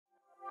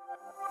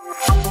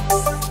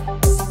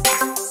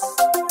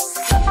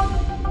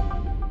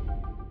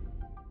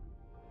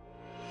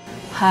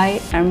Hi,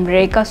 I'm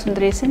Harith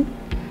Sundaresan,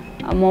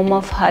 a mom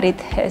of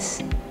Harith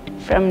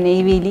from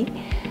Neyveli.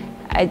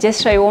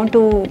 I want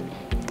to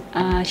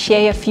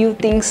share a few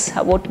things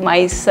about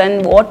my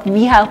son, what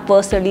we have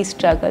personally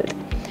struggled.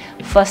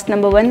 First,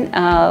 number one,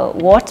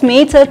 what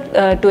made us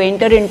to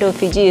enter into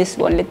Fiji is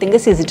only thing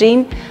is his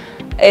dream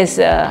is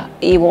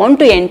he want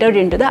to enter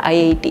into the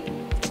IIT.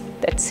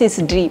 That's his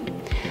dream.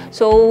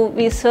 So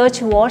we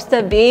search what's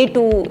the way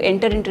to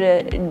enter into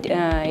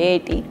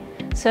IIT.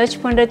 Search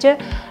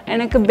pandracha,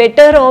 and a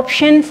better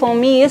option for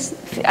me is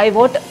I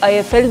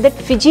felt that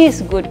Fiji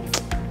is good.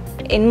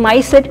 In my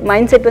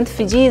mindset when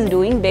Fiji is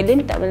doing well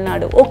in Tamil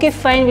Nadu. Okay,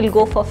 fine, we'll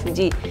go for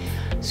Fiji.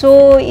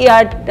 So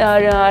at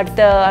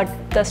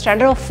the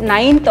standard of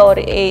 9th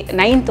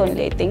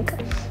only, I think,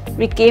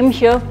 we came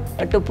here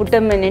to put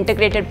him in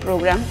integrated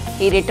program.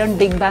 He returned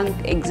Big Bang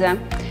exam.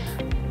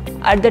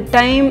 At the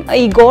time,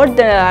 he got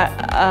the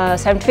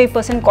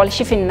 75%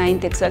 scholarship in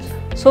 9th itself.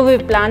 So we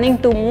were planning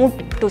to move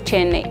to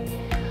Chennai.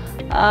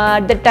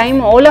 At the time,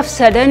 all of a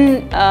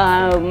sudden,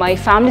 my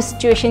family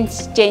situation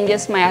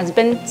changes. My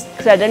husband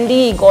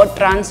suddenly got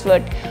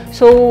transferred.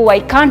 So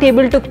I can't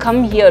able to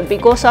come here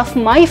because of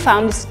my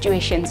family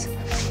situations.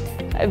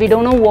 We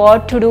don't know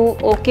what to do.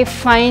 Okay,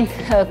 fine,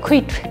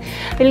 quit.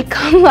 We'll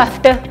come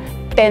after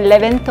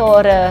 11th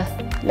or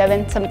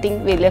 11th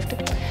something we left.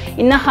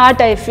 In the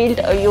heart, I feel,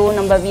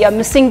 we are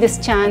missing this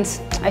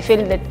chance. I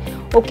feel that,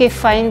 okay,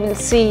 fine, we'll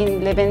see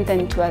in 11th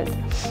and 12th.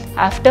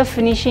 After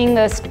finishing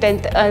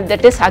 10th,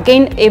 that is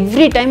again,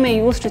 every time I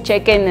used to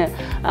check in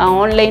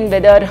online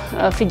whether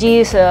Fiji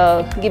is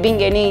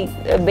giving any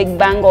Big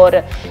Bang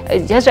or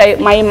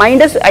my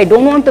mind is, I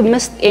don't want to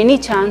miss any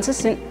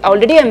chances.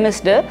 Already I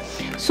missed it.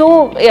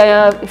 So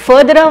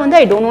further on,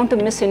 I don't want to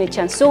miss any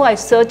chance. So I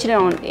searched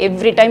on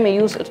every time I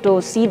used to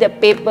see the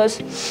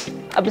papers.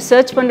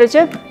 Search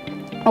pandracha.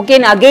 Okay,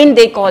 and again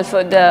they call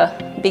for the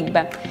Big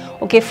Bang.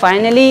 Okay,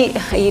 finally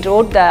he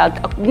wrote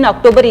in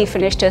October he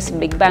finished his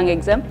Big Bang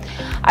exam.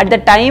 At the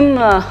time,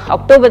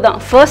 October, the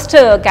first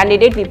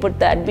candidate we put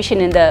the admission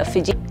in the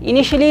Fiji.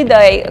 Initially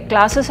the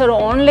classes are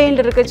online,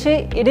 he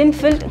didn't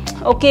feel,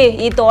 okay,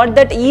 he thought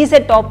that he is a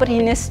topper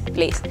in his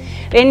place.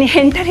 When he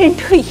entered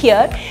into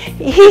here,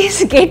 he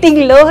is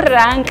getting low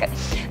rank.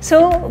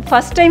 So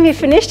first time he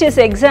finished his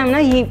exam,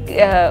 he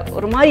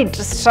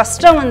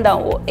stressed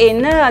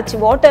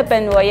what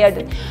happened,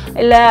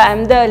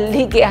 I'm the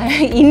league,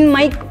 in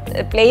my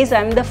place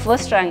I'm the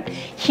first rank.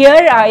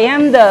 Here I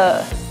am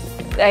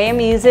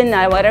is in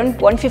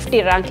around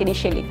 150 rank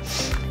initially.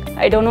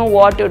 I don't know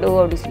what to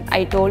do.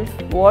 I told,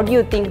 what do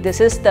you think? This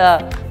is the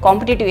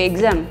competitive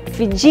exam.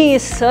 Fiji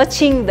is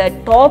searching the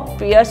top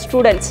tier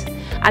students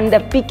and the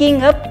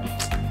picking up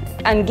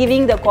and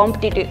giving the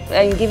competitive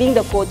and giving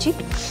the coaching.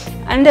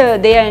 And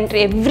they are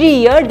every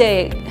year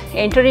they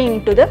entering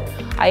into the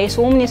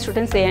so many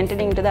students they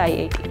entering into the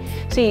IIT.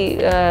 See,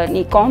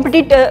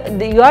 competitor,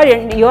 you are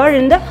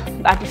in the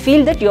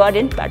battlefield, that you are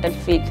in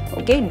battlefield.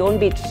 Okay, don't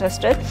be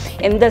stressed.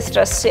 In the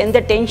stress, in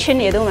the tension,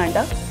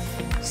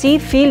 see,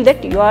 feel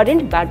that you are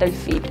in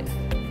battlefield.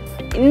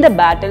 In the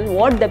battle,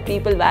 what the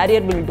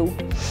warrior will do,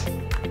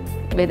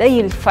 whether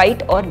he will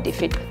fight or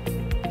defeat.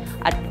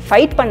 At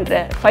fight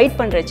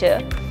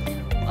pandracha,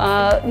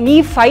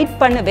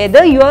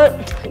 whether you are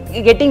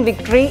getting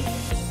victory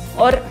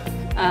or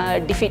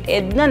defeat,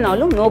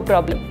 no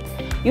problem.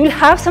 You will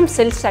have some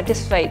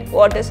self-satisfied.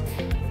 What is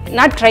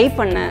not try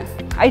panna?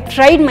 I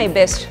tried my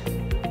best.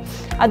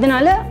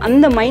 Adanala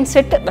and the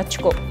mindset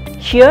vachko.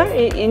 Here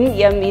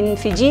in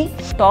Fiji,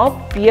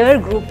 top peer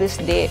group is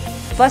there.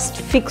 First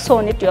fix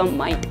on it your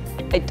mind.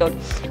 I thought.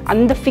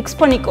 And the fix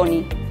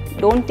panikoni.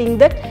 Don't think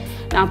that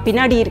na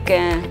pinadi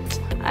irukken.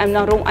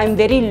 I'm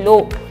very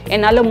low.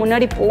 Enala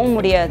munadi pova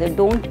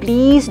mudiyadhu.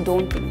 Please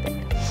don't think that.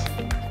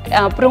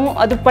 Aprom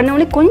adu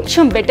pannavane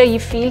koncham better, you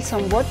feel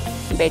somewhat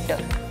better.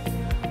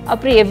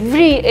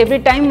 Every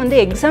time when the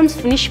exams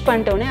finish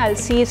pantone, I'll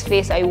see his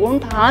face. I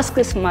won't ask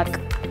his mark.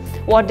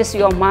 What is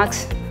your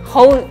marks?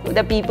 How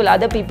the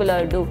other people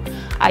are do.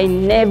 I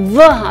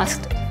never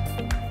asked.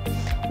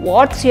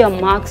 What's your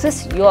marks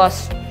is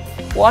yours.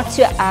 What's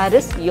your R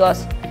is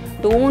yours.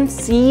 Don't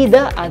see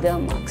the other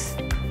marks.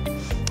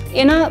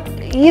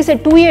 He is a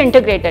 2-year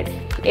integrated.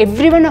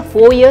 Everyone are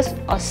 4 years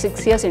or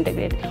 6 years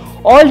integrated.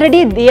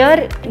 Already they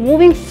are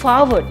moving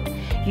forward.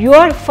 You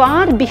are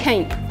far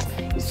behind.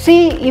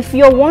 See, if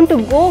you want to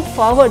go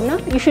forward,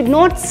 you should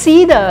not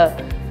see the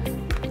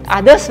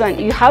others one.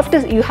 You have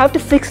to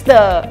fix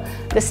the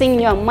thing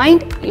in your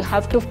mind. You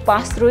have to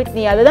pass through it.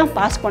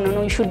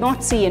 You should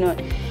not see.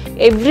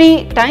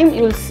 Every time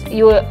you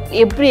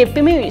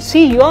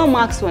see your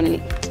marks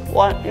only.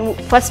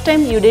 First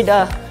time you did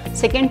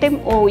second time,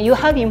 oh, you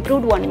have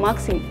improved 1 mark.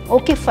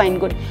 Okay, fine,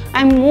 good.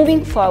 I'm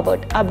moving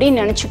forward.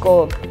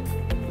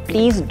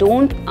 Please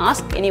don't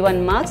ask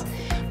anyone marks.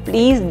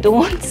 Please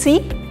don't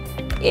see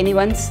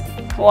anyone's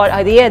what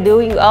are they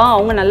doing.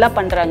 I'm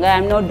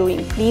not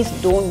doing. Please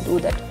don't do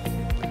that.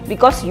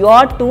 Because you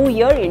are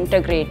 2-year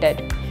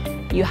integrated.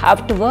 You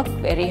have to work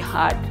very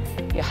hard.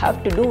 You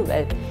have to do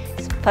well.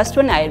 First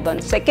one,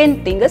 advance.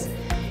 Second thing is,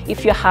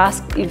 if you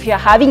are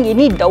having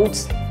any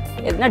doubts,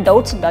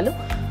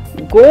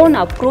 go and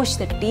approach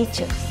the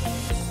teacher.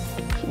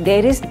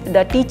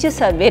 The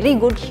teachers are very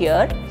good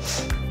here.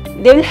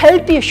 They will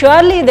help you.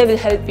 Surely they will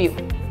help you.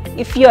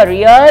 If you are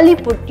really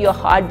put your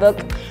hard work,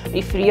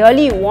 if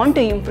really you want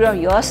to improve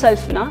yourself,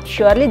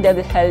 surely they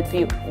will help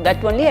you.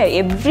 That only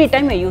every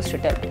time I used to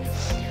tell.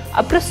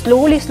 After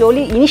slowly,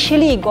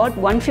 initially he got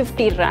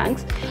 150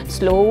 ranks,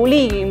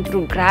 slowly he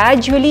improved,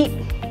 gradually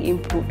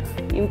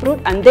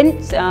improved, and then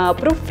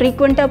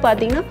frequenta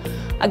pathina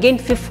again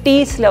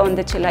 50s la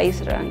vanduchu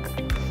rank.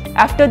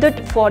 After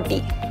that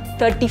 40,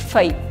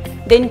 35,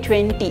 then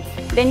 20,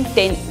 then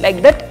 10,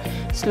 like that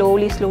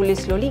slowly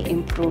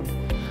improved.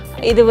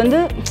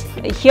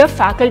 Here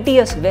faculty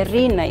is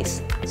very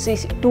nice. See,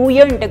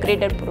 2-year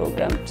integrated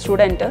program,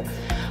 student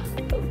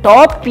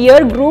top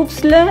peer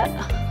groups la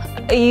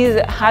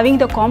is having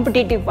the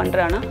competitive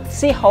pandrana.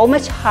 See how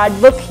much hard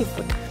work he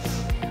put,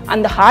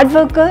 and the hard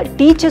worker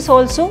teachers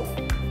also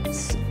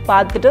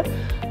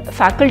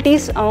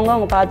faculties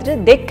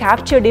they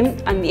captured him,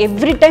 and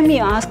every time he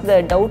asked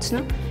the doubts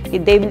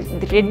they will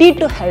ready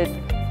to help.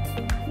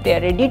 They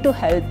are ready to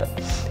help,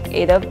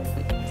 either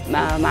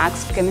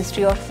maths,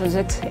 chemistry or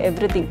physics,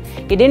 everything.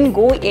 He didn't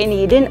go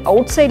he didn't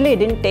outside, he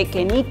didn't take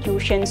any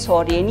tuitions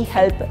or any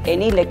help,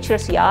 any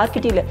lectures.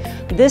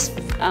 This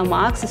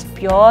marks is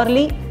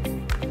purely,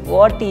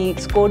 what he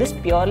scored is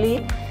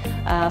purely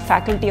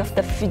faculty of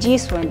the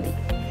Fijis only.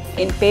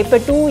 In paper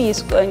 2,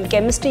 in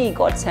chemistry he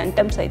got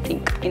centums, I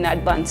think, in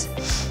advance.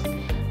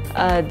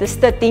 This is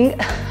the thing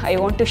I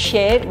want to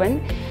share.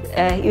 When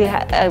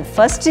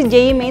first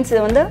JEE means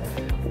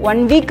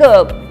 1 week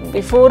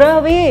before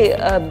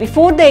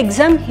the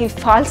exam he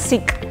falls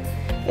sick.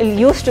 He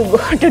used to go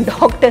to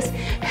doctors.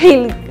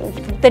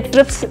 The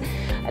trips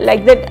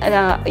like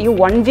that. You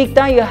 1 week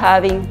you are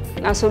having.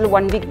 Now so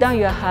 1 week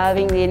you are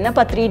having.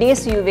 3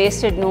 days you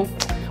wasted. No,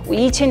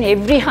 each and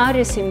every hour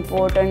is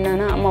important.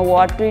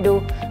 What we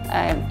do.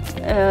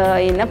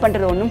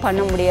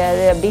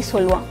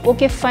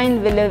 Okay,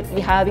 fine, we'll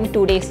be having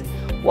 2 days.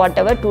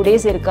 Whatever 2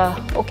 days irka.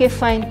 Okay,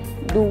 fine,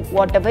 do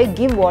whatever,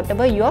 give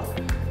whatever you are.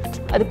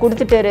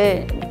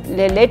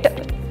 Let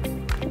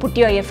put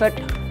your effort,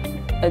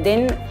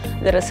 then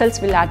the results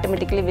will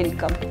automatically will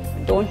come.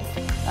 Don't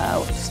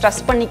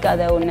stress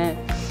panikada one.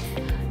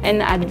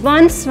 And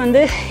advance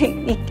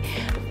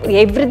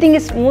everything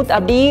is smooth.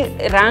 Abdi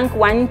rank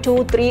 1,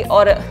 2, 3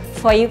 or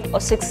 5 or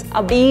 6.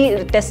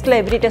 Abdi test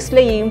every test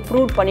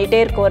improved panite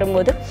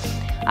irukku.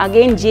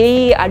 Again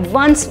JEE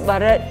advance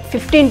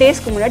 15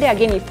 days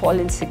again he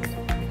fallen sick.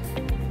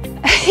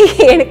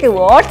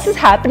 What is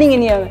happening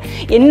in here?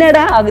 We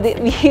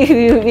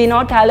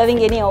not allowing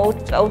any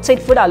outside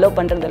food allow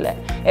pandradilla.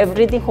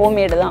 Everything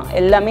homemade da.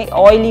 Ellame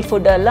oily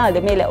food alla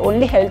adumela,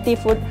 only healthy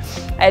food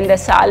and the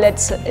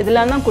salads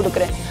idella dhaan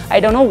kudukren. I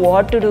don't know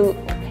what to do.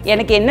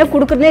 எனக்கு என்ன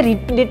குடுக்குறதே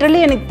literally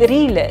எனக்கு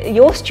தெரியல.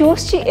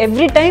 யோசிச்சு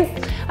every time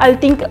I'll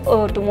think,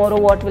 oh, tomorrow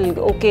what will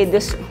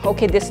this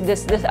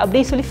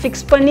அப்படி சொல்லி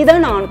fix பண்ணி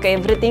தான் நான்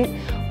everything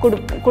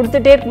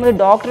கொடுத்துட்டே இருக்கும்போது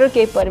டாக்டர்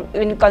கேட்பார்,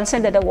 when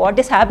concerned that what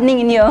is happening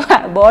in your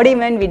body,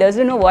 man, we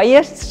doesn't know why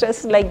you're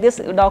stressed like this.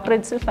 Doctor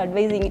itself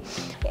advising,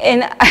 and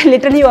I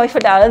literally I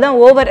felt அதுதான்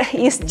over.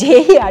 Is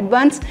JEE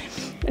advance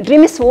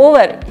dream is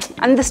over,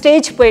 அந்த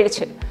stage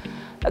போயிடுச்சு.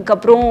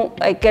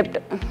 I kept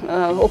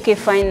okay,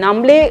 fine.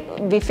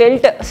 We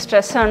felt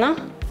stress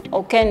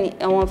okay,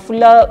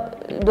 full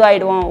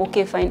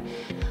okay, fine.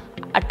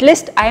 At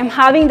least I am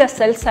having the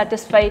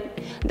self-satisfied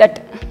that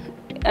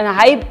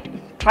I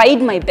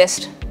tried my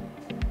best.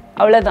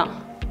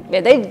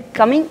 Whether it's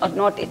coming or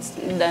not, it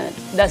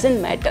doesn't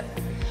matter.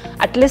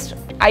 At least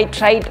I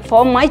tried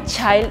for my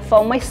child,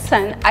 for my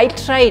son. I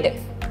tried.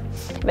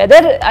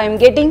 Whether I am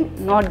getting,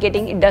 not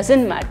getting, it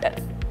doesn't matter.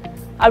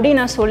 I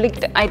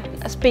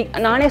speak,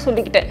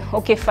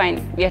 okay, fine,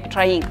 we are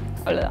trying.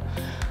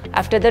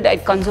 After that, I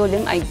consoled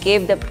him. I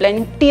gave the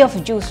plenty of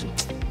juice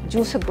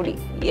kudi,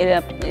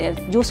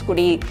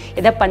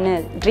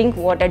 drink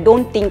water,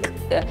 don't think,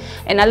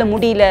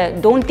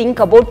 don't think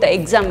about the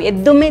exam,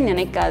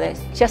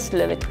 just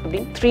live it.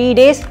 3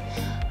 days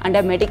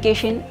under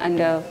medication and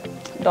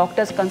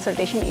doctor's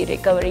consultation, he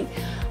recovering.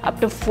 Up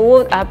to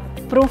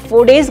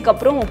 4 days,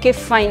 okay,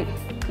 fine.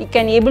 He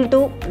can able to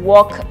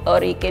walk or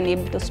he can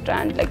able to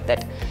stand like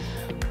that.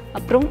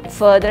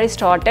 Further I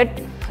started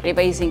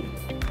revising.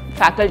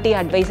 Faculty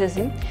advises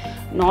him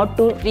not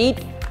to read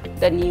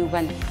the new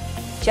one.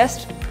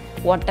 Just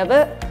whatever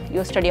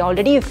you study,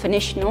 already you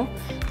finished, no?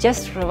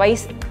 Just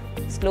revise,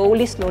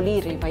 slowly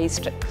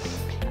revised.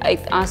 I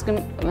asked him,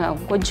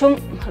 konjam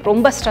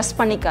romba stress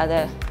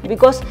panikada,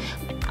 because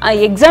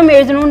exam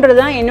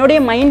எழுதணும்ன்றதா என்னோட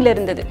மைண்ட்ல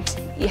இருந்தது.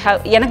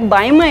 எனக்கு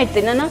பயமா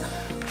ஆயிடுது. என்னன்னா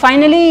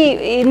finally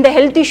in the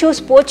health issues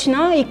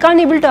pochna, he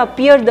can't able to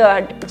appear the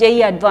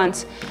JEE advance.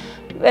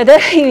 Whether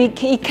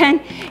he can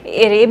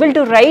able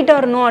to write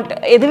or not,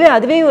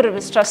 அதுவே ஒரு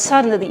ஸ்ட்ரெஸ்ஸா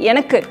இருந்தது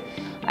எனக்கு.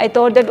 I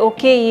thought that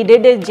okay, he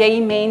did a JEE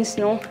mains,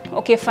 no,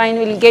 okay, fine,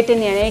 we'll get in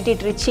NIT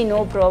Trichy, no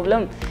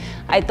problem.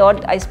 I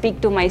thought, I speak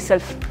to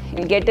myself,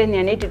 you'll get an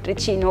NIT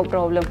Trichy, no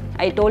problem.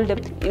 I told him,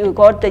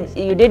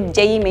 you did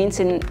JEE mains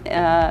in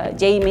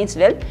JEE mains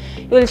well.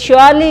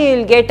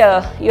 You'll get,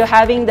 you're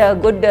having the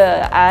good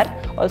air.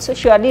 Also,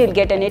 surely you'll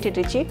get NIT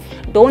Trichy.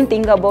 Don't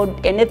think about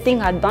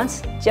anything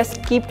advanced.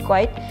 Just keep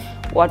quiet.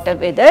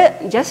 Whatever,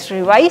 just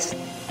revise.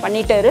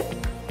 Pannitaru.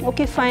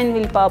 Okay, fine.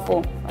 We'll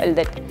papo. All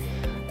that.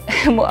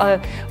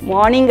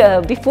 Morning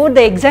before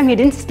the exam, he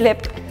didn't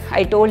slept.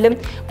 I told him,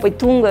 "Poi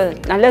thoonga,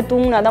 nalla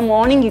thoonga, the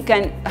morning you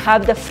can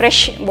have the fresh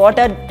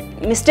water."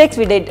 Mistakes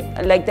we did,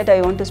 like that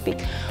I want to speak.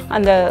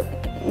 And the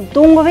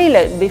thoongave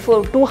illa, before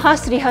 2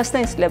 hours, 3 hours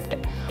I slept.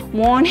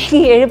 Morning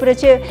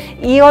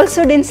he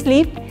also didn't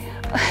sleep.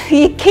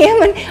 He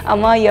came and,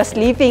 "Amma, you're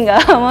sleeping.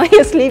 Amma,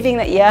 you're sleeping."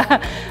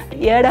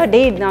 Yeah,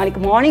 day.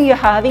 Morning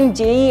you're having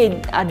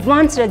JEE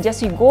advanced,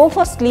 just you go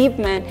for sleep,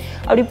 man.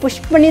 Abdi push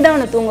panni da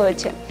avana thoonga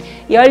vechen.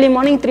 Early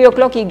morning 3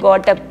 o'clock he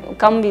got up.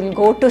 Come, we'll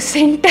go to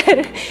center.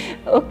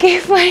 Okay,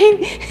 fine.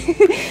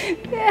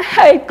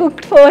 I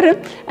cooked for him,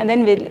 and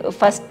then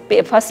first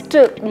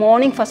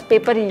morning, first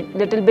paper,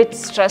 little bit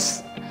stress.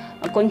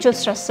 Koncho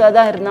stress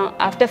ada irna.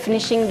 After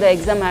finishing the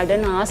exam, I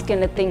didn't ask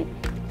anything.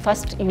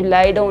 First, you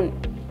lie down,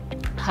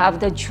 have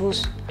the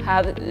juice,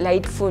 have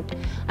light food,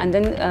 and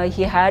then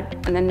he had,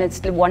 and then it's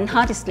 1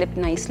 hour he slept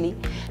nicely.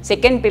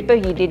 Second paper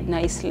he did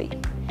nicely.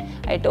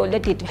 I told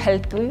that it will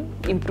help you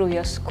improve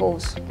your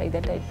scores, like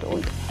that I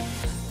told.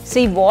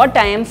 See, what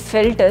I am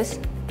felt is,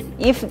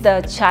 if the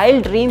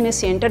child dream is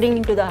entering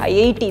into the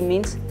IIT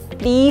means,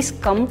 please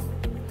come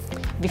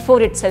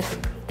before itself.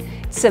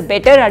 It's a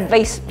better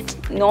advice,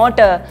 not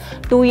a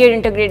 2-year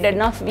integrated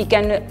enough, we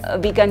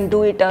can do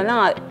it.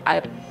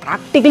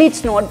 Practically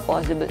it's not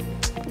possible.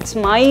 It's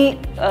my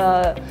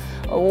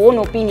own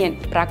opinion.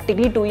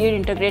 Practically 2-year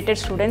integrated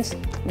students,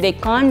 they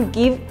can't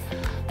give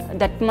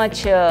that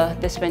much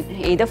this one.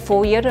 Either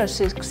 4-year or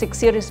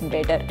 6-year is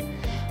better.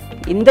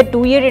 In the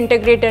 2-year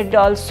integrated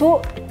also,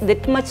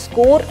 that much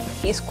score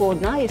he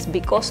scored na is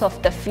because of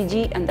the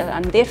Fiji and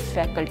their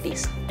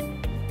faculties.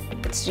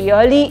 It's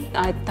really,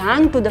 I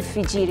thank to the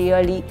Fiji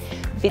really.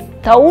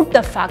 Without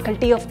the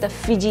faculty of the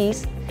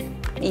Fijis,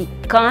 he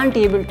can't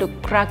able to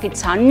crack.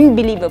 It's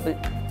unbelievable.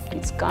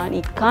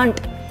 He can't.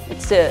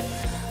 It's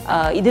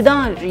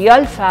இதுதான்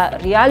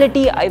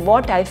reality.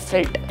 What I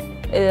felt.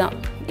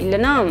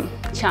 இல்லனா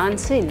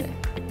chance இல்ல.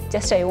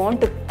 Just I want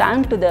to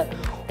thank to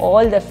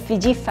all the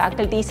Fiji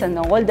faculties and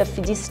all the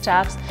Fiji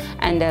staffs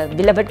and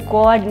beloved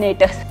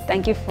coordinators.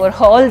 Thank you for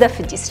all the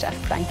Fiji staff.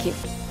 Thank you.